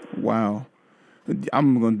 Wow.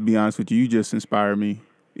 I'm going to be honest with you. You just inspire me.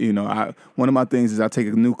 You know, one of my things is I take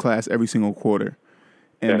a new class every single quarter.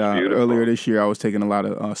 And earlier this year, I was taking a lot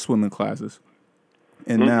of swimming classes.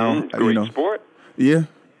 And now, great sport. Yeah.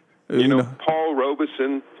 You know, Paul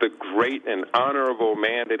Robeson, the great and honorable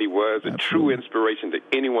man that he was, a true inspiration to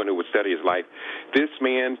anyone who would study his life. This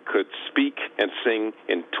man could speak and sing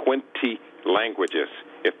in 20 languages.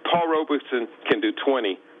 If Paul Robeson can do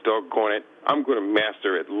 20, doggone it, I'm going to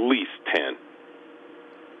master at least 10.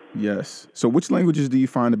 Yes. So which languages do you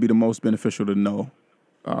find to be the most beneficial to know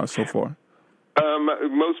so far?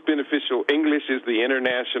 Most beneficial. English is the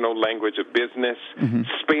international language of business.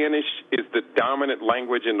 Spanish is the dominant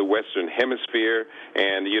language in the Western Hemisphere.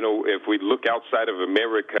 And, you know, if we look outside of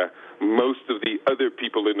America, most of the other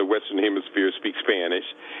people in the Western Hemisphere speak Spanish.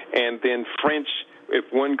 And then French, if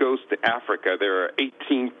one goes to Africa, there are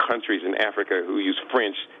 18 countries in Africa who use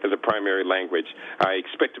French as a primary language. I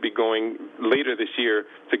expect to be going later this year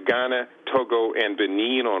to Ghana, Togo, and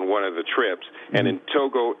Benin on one of the trips. And in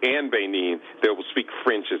Togo and Benin, they will speak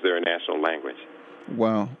French as their national language.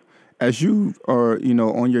 Wow. As you are, you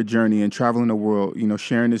know, on your journey and traveling the world, you know,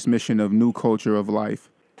 sharing this mission of new culture of life,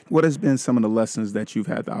 what has been some of the lessons that you've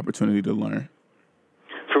had the opportunity to learn?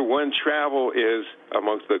 For one, travel is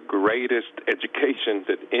amongst the greatest educations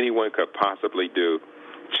that anyone could possibly do.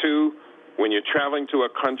 Two, when you're traveling to a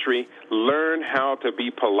country, learn how to be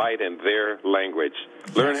polite in their language.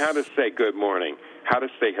 Learn how to say good morning, how to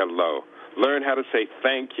say hello. Learn how to say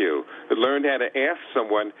thank you. Learn how to ask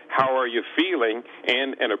someone, how are you feeling,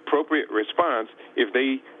 and an appropriate response if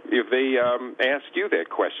they ask you that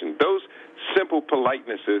question. Those simple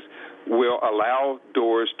politenesses will allow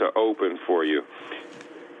doors to open for you.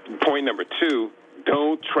 Point number two,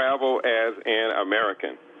 don't travel as an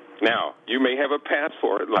American. Now, you may have a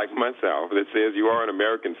passport like myself that says you are an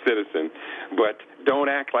American citizen, but don't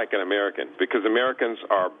act like an American because Americans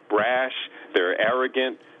are brash, they're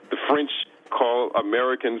arrogant. The French call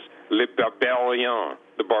Americans les barbarians,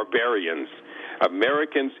 the barbarians.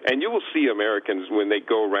 Americans, and you will see Americans when they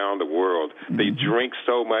go around the world. They drink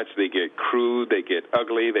so much, they get crude, they get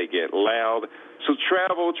ugly, they get loud. So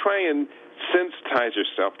travel, try and sensitize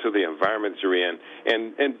yourself to the environment you're in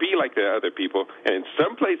and be like the other people. And in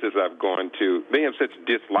some places I've gone to, they have such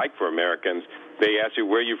dislike for Americans. They ask you,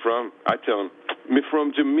 where you from? I tell them, me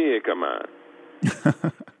from Jamaica,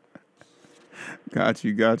 man. Got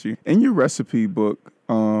you. In your recipe book,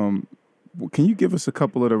 can you give us a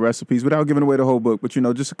couple of the recipes without giving away the whole book, but, you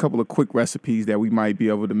know, just a couple of quick recipes that we might be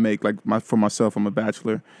able to make? Like for myself, I'm a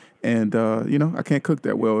bachelor and, you know, I can't cook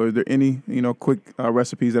that well. Are there any, you know, quick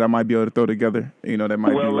recipes that I might be able to throw together, you know, that might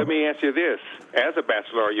be Well, let me ask you this. As a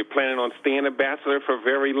bachelor, are you planning on staying a bachelor for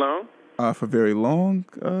very long? For very long?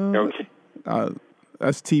 Okay.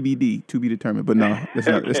 That's TBD, to be determined. But no,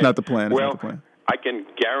 it's not the plan. It's not the plan. I can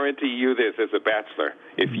guarantee you this as a bachelor.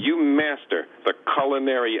 If you master the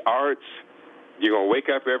culinary arts, you're going to wake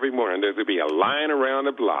up every morning. There's going to be a line around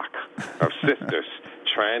the block of sisters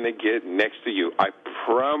trying to get next to you. I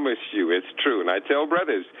promise you it's true. And I tell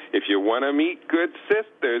brothers, if you want to meet good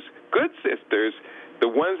sisters, the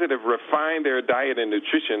ones that have refined their diet and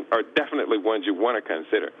nutrition are definitely ones you want to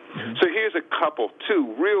consider. So here's a couple,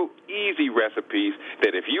 two real easy recipes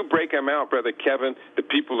that if you break them out, Brother Kevin, the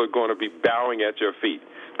people are going to be bowing at your feet.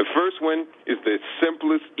 The first one is the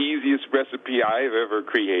simplest, easiest recipe I've ever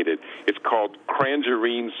created. It's called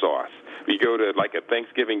cranberry sauce. You go to like a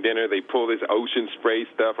Thanksgiving dinner, they pull this ocean spray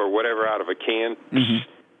stuff or whatever out of a can.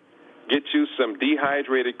 Get you some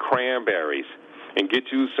dehydrated cranberries and get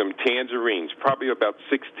you some tangerines, probably about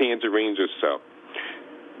 6 tangerines or so.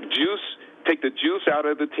 Take the juice out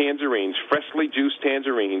of the tangerines, freshly juiced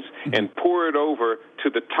tangerines, and pour it over to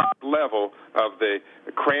the top level of the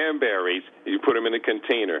cranberries. You put them in a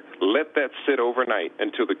container. Let that sit overnight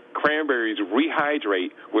until the cranberries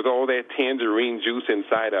rehydrate with all that tangerine juice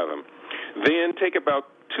inside of them. Then take about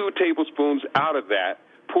 2 tablespoons out of that,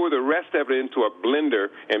 pour the rest of it into a blender,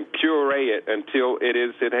 and puree it until it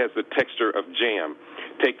has the texture of jam.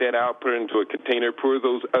 Take that out, put it into a container, pour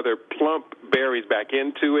those other plump berries back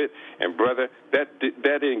into it, and brother,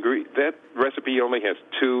 that recipe only has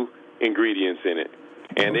 2 ingredients in it.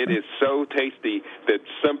 And it is so tasty that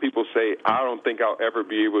some people say, I don't think I'll ever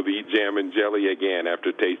be able to eat jam and jelly again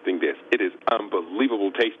after tasting this. It is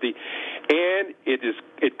unbelievable tasty, and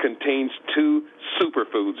it contains 2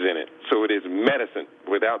 superfoods in it, so it is medicine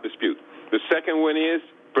without dispute. The second one is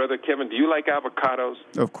Brother Kevin, do you like avocados?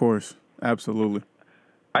 Of course. Absolutely.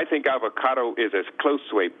 I think avocado is as close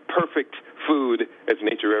to a perfect food as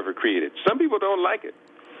nature ever created. Some people don't like it.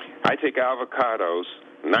 I take avocados,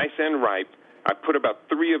 nice and ripe. I put about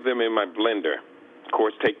 3 of them in my blender. Of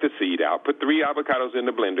course, take the seed out. Put 3 avocados in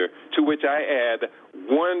the blender, to which I add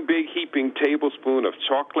 1 big heaping tablespoon of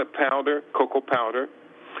chocolate powder, cocoa powder,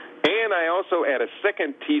 and I also add a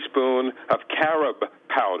 2nd teaspoon of carob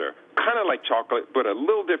powder, kind of like chocolate, but a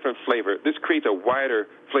little different flavor. This creates a wider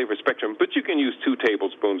flavor spectrum, but you can use 2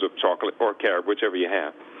 tablespoons of chocolate or carob, whichever you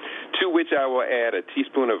have, to which I will add a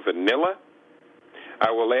teaspoon of vanilla.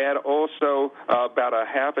 I will add also about a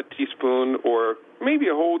half a teaspoon or maybe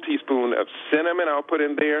a whole teaspoon of cinnamon I'll put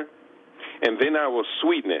in there, and then I will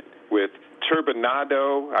sweeten it with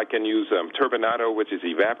turbinado. I can use turbinado, which is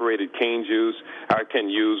evaporated cane juice. I can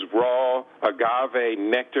use raw agave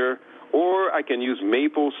nectar, or I can use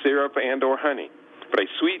maple syrup and or honey. But I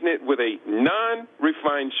sweeten it with a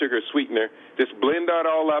non-refined sugar sweetener. Just blend that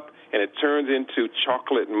all up, and it turns into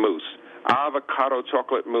chocolate mousse. Avocado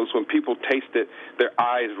chocolate mousse. When people taste it, their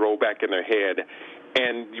eyes roll back in their head.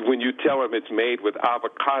 And when you tell them it's made with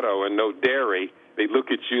avocado and no dairy, they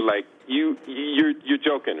look at you like you're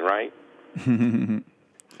joking, right?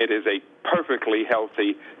 It is a perfectly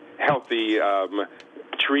healthy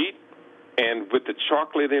treat, and with the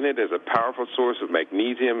chocolate in it is a powerful source of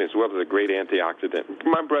magnesium as well as a great antioxidant.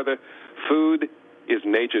 My brother, food is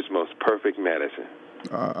nature's most perfect medicine.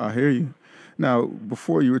 I hear you. Now,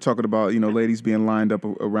 before you were talking about, ladies being lined up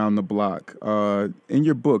around the block. In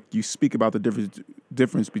your book, you speak about the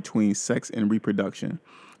difference between sex and reproduction.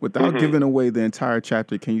 Without giving away the entire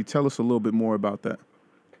chapter, can you tell us a little bit more about that?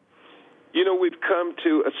 We've come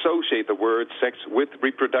to associate the word sex with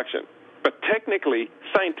reproduction. But technically,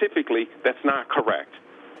 scientifically, that's not correct.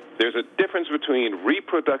 There's a difference between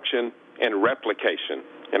reproduction and replication,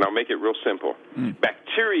 and I'll make it real simple.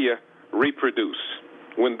 Bacteria reproduce.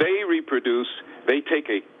 When they reproduce, they take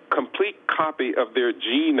a complete copy of their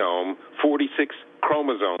genome, 46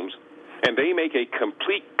 chromosomes, and they make a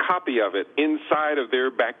complete copy of it inside of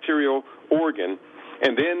their bacterial organ,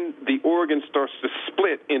 and then the organ starts to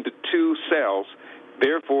split into 2 cells.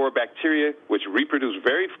 Therefore, bacteria, which reproduce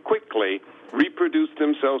very quickly, reproduce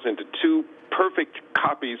themselves into 2 perfect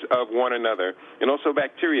copies of one another. And also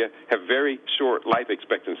bacteria have very short life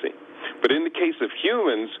expectancy. But in the case of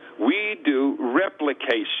humans, we do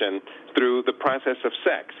replication through the process of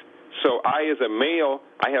sex. So I, as a male,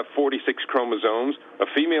 I have 46 chromosomes. A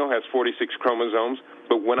female has 46 chromosomes.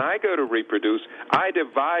 But when I go to reproduce, I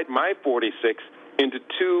divide my 46 into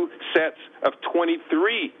 2 sets of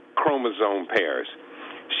 23 chromosome pairs.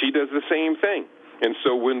 She does the same thing. And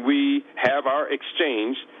so when we have our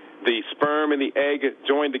exchange, the sperm and the egg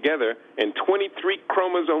join together, and 23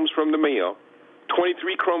 chromosomes from the male,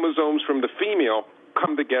 23 chromosomes from the female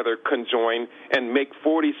come together, conjoin, and make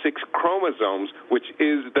 46 chromosomes, which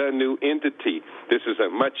is the new entity. This is a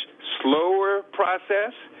much slower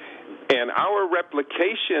process, and our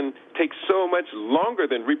replication takes so much longer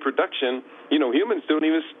than reproduction. Humans don't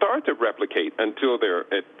even start to replicate until they're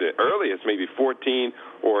at the earliest, maybe 14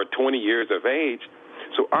 or 20 years of age.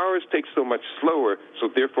 So ours takes so much slower, so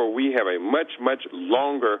therefore we have a much, much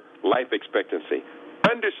longer life expectancy.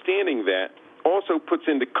 Understanding that also puts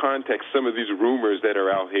into context some of these rumors that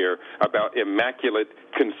are out here about immaculate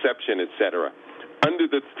conception, etc. Under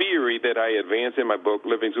the theory that I advance in my book,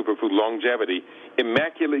 Living Superfood Longevity,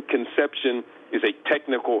 immaculate conception is a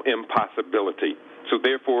technical impossibility. So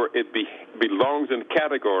therefore, it belongs in the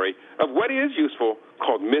category of what is useful,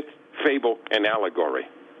 called myth, fable, and allegory.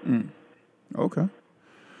 Okay.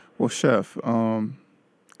 Well, Chef,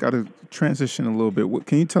 got to transition a little bit.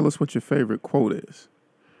 Can you tell us what your favorite quote is?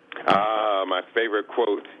 My favorite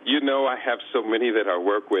quote. I have so many that I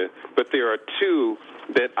work with, but there are 2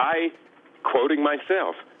 that I, quoting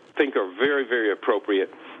myself, think are very, very appropriate.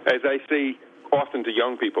 As I say often to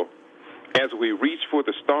young people, as we reach for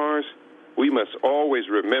the stars, we must always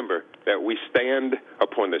remember that we stand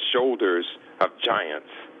upon the shoulders of giants.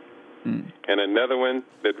 And another one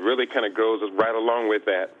that really kind of goes right along with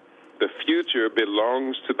that, the future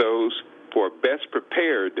belongs to those who are best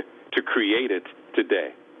prepared to create it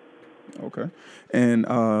today. Okay. And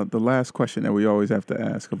the last question that we always have to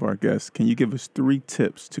ask of our guests, can you give us 3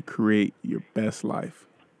 tips to create your best life?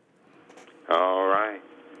 All right.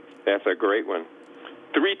 That's a great one.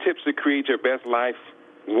 3 tips to create your best life.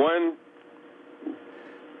 1,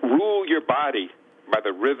 rule your body by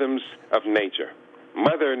the rhythms of nature.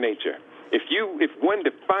 Mother Nature. If one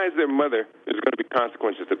defies their mother, there's going to be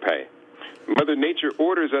consequences to pay. Mother Nature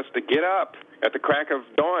orders us to get up, at the crack of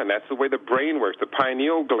dawn. That's the way the brain works. The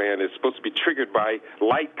pineal gland is supposed to be triggered by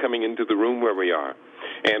light coming into the room where we are.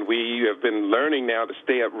 And we have been learning now to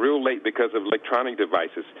stay up real late because of electronic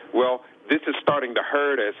devices. Well, this is starting to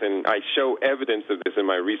hurt us, and I show evidence of this in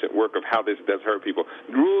my recent work of how this does hurt people.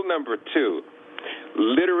 Rule number 2,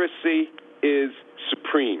 literacy is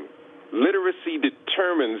supreme. Literacy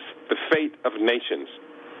determines the fate of nations.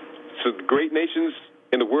 So the great nations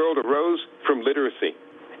in the world arose from literacy.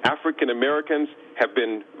 African Americans have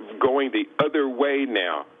been going the other way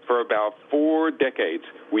now for about 4 decades.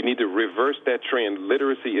 We need to reverse that trend.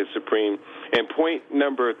 Literacy is supreme. And point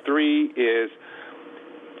number 3 is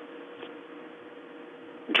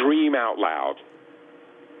dream out loud.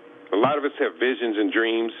 A lot of us have visions and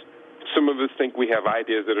dreams. Some of us think we have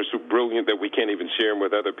ideas that are so brilliant that we can't even share them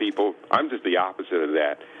with other people. I'm just the opposite of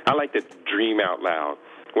that. I like to dream out loud.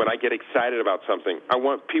 When I get excited about something, I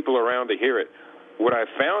want people around to hear it. What I've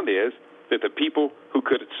found is that the people who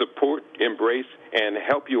could support, embrace, and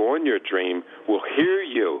help you on your dream will hear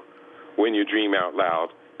you when you dream out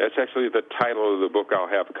loud. That's actually the title of the book I'll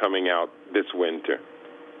have coming out this winter.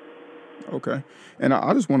 Okay. And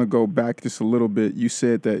I just want to go back just a little bit. You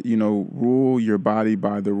said that, rule your body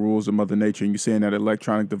by the rules of Mother Nature. And you're saying that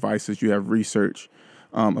electronic devices, you have research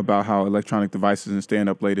about how electronic devices and staying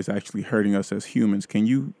up late is actually hurting us as humans. Can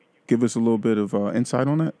you give us a little bit of insight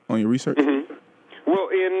on that, on your research? Mm-hmm. Well,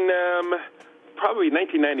 in probably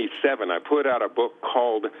 1997, I put out a book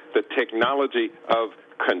called The Technology of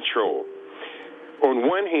Control. On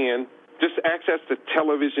one hand, just access to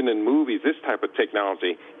television and movies, this type of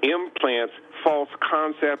technology, implants false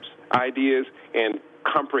concepts, ideas, and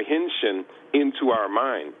comprehension into our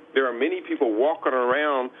mind. There are many people walking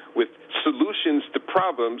around with solutions to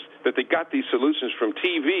problems that they got these solutions from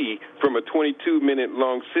TV, from a 22-minute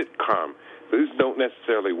long sitcom. These don't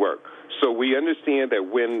necessarily work. So we understand that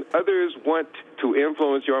when others want to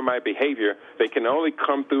influence your or my behavior, they can only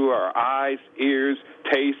come through our eyes, ears,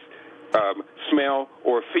 taste, smell,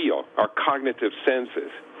 or feel, our cognitive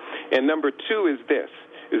senses. And number 2 is this,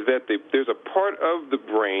 is that there's a part of the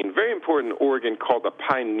brain, very important organ called the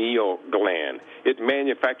pineal gland. It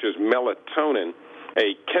manufactures melatonin,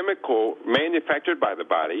 a chemical manufactured by the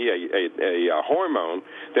body, a hormone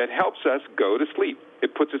that helps us go to sleep.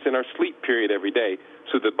 It puts us in our sleep period every day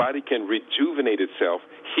so the body can rejuvenate itself,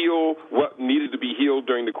 heal what needed to be healed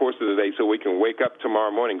during the course of the day so we can wake up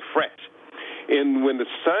tomorrow morning fresh. And when the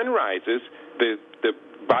sun rises, the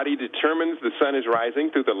body determines the sun is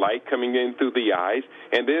rising through the light coming in through the eyes,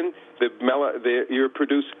 and then you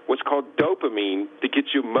produce what's called dopamine to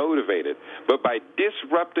get you motivated. But by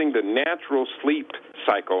disrupting the natural sleep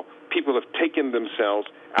cycle, people have taken themselves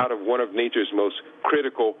out of one of nature's most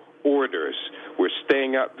critical orders. We're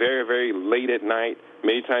staying up very, very late at night,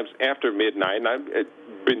 many times after midnight, and I've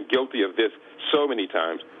been guilty of this so many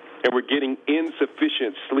times, and we're getting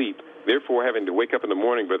insufficient sleep, therefore having to wake up in the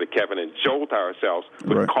morning, Brother Kevin, and jolt ourselves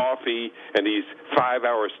with coffee and these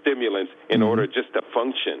 5-hour stimulants in order just to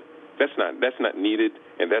function. That's not needed,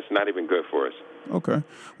 and that's not even good for us. Okay.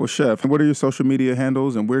 Well, Chef, what are your social media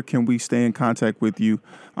handles, and where can we stay in contact with you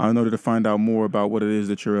in order to find out more about what it is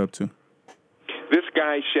that you're up to? This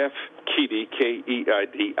guy, Chef Keidi,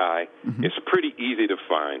 Keidi, is pretty easy to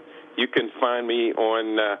find. You can find me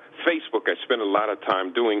on Facebook. I spend a lot of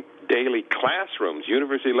time doing daily classrooms,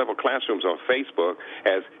 university-level classrooms on Facebook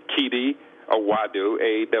as Keidi Awadu,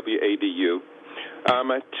 A-W-A-D-U.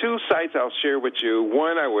 2 sites I'll share with you.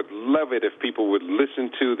 One, I would love it if people would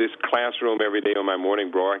listen to this classroom every day on my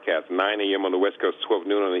morning broadcast, 9 a.m. on the West Coast, 12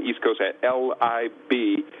 noon on the East Coast at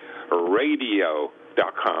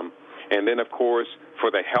libradio.com. And then, of course,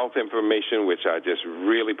 for the health information, which I'm just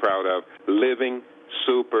really proud of,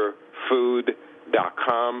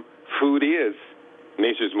 livingsuperfood.com. Food is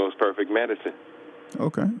nature's most perfect medicine.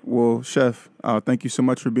 Okay. Well, Chef, thank you so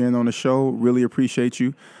much for being on the show. Really appreciate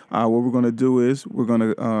you. What we're going to do is we're going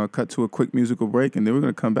to cut to a quick musical break, and then we're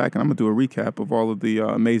going to come back, and I'm going to do a recap of all of the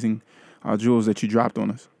amazing jewels that you dropped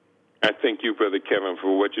on us. I thank you, Brother Kevin,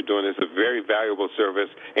 for what you're doing. It's a very valuable service,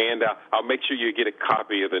 and I'll make sure you get a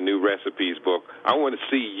copy of the new recipes book. I want to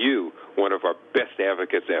see you one of our best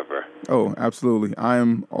advocates ever. Oh, absolutely. I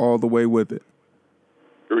am all the way with it.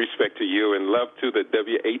 Respect to you and love to the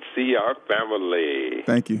WHCR family.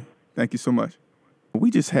 Thank you. Thank you so much. We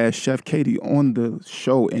just had Chef Keidi on the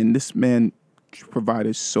show, and this man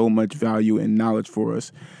provided so much value and knowledge for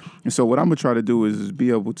us. And so what I'm going to try to do is be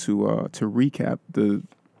able to recap the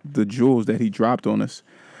jewels that he dropped on us.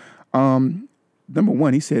 Number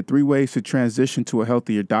 1, he said 3 ways to transition to a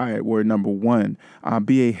healthier diet. Where number 1,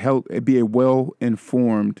 be a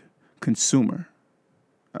well-informed consumer.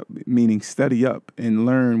 meaning study up and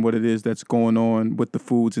learn what it is that's going on with the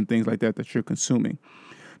foods and things like that that you're consuming.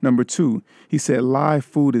 Number 2, he said live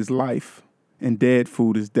food is life and dead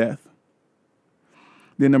food is death.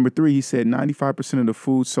 Then number 3, he said 95% of the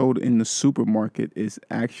food sold in the supermarket is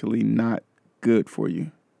actually not good for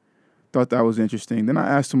you. Thought that was interesting. Then I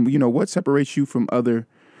asked him, what separates you from other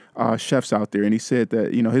chefs out there? And he said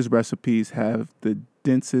that, his recipes have the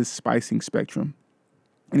densest spicing spectrum.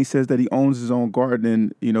 And he says that he owns his own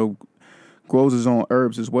garden and, grows his own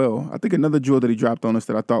herbs as well. I think another jewel that he dropped on us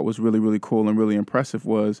that I thought was really, really cool and really impressive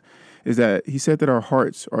is that he said that our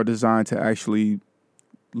hearts are designed to actually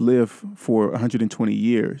live for 120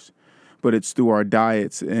 years, but it's through our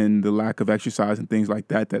diets and the lack of exercise and things like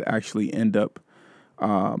that that actually end up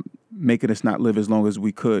making us not live as long as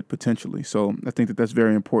we could potentially. So I think that that's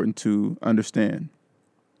very important to understand.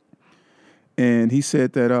 And he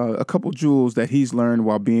said that a couple jewels that he's learned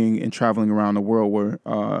while being and traveling around the world were,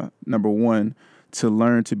 number 1, to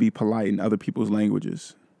learn to be polite in other people's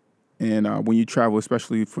languages. And when you travel,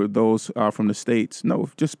 especially for those from the States,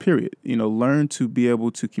 just period, learn to be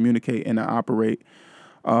able to communicate and operate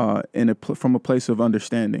from a place of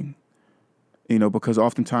understanding, because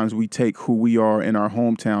oftentimes we take who we are in our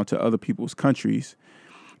hometown to other people's countries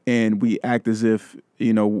and we act as if,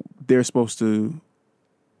 they're supposed to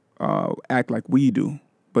act like we do.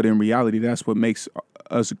 But in reality, that's what makes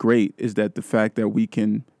us great, is that the fact that we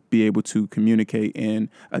can be able to communicate and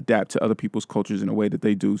adapt to other people's cultures in a way that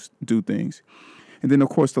they do things. And then, of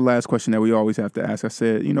course, the last question that we always have to ask, I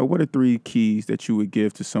said, what are 3 keys that you would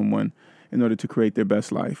give to someone in order to create their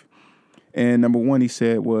best life? And number 1, he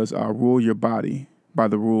said, was rule your body by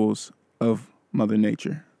the rules of Mother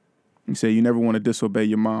Nature. He said you never want to disobey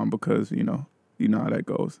your mom because, you know how that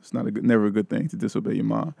goes. It's never a good thing to disobey your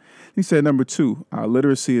mom. He said number 2,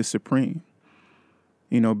 literacy is supreme.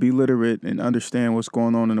 Be literate and understand what's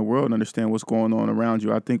going on in the world and understand what's going on around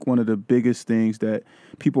you. I think one of the biggest things that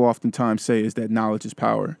people oftentimes say is that knowledge is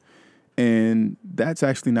power. And that's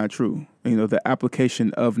actually not true. The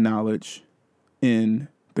application of knowledge in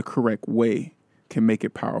the correct way can make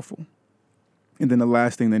it powerful. And then the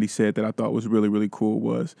last thing that he said that I thought was really, really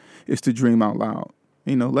cool is to dream out loud.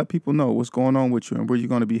 Let people know what's going on with you and where you're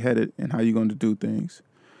going to be headed and how you're going to do things.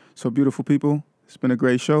 So beautiful people, it's been a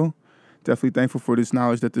great show. Definitely thankful for this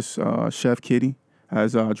knowledge that this Chef Kitty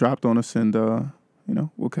has dropped on us, and,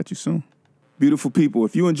 we'll catch you soon. Beautiful people,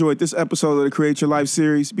 if you enjoyed this episode of the Create Your Life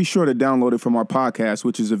series, be sure to download it from our podcast,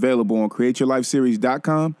 which is available on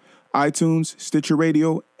createyourlifeseries.com, iTunes, Stitcher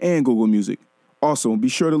Radio, and Google Music. Also, be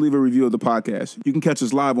sure to leave a review of the podcast. You can catch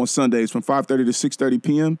us live on Sundays from 5:30 to 6:30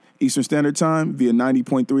 p.m. Eastern Standard Time via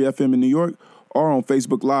 90.3 FM in New York, or on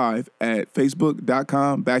Facebook Live at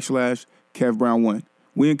facebook.com/KevBrown1.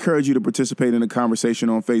 We encourage you to participate in the conversation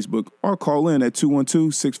on Facebook or call in at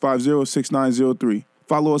 212-650-6903.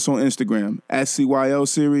 Follow us on Instagram at CYL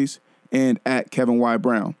Series and at Kevin Y.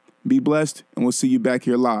 Brown. Be blessed, and we'll see you back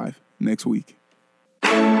here live next week.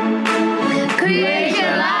 Create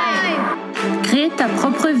your life. Crée ta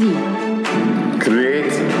propre vie.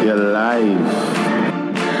 Create your life.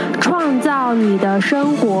 创造你的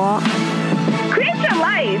生活。 Create your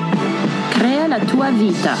life. Crea la tua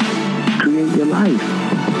vita. Create your life.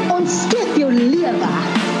 Und skip your liver.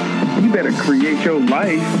 You better create your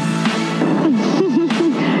life.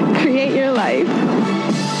 Create your life.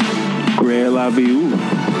 Grela Viu.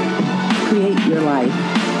 Create your life.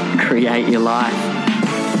 Create your life.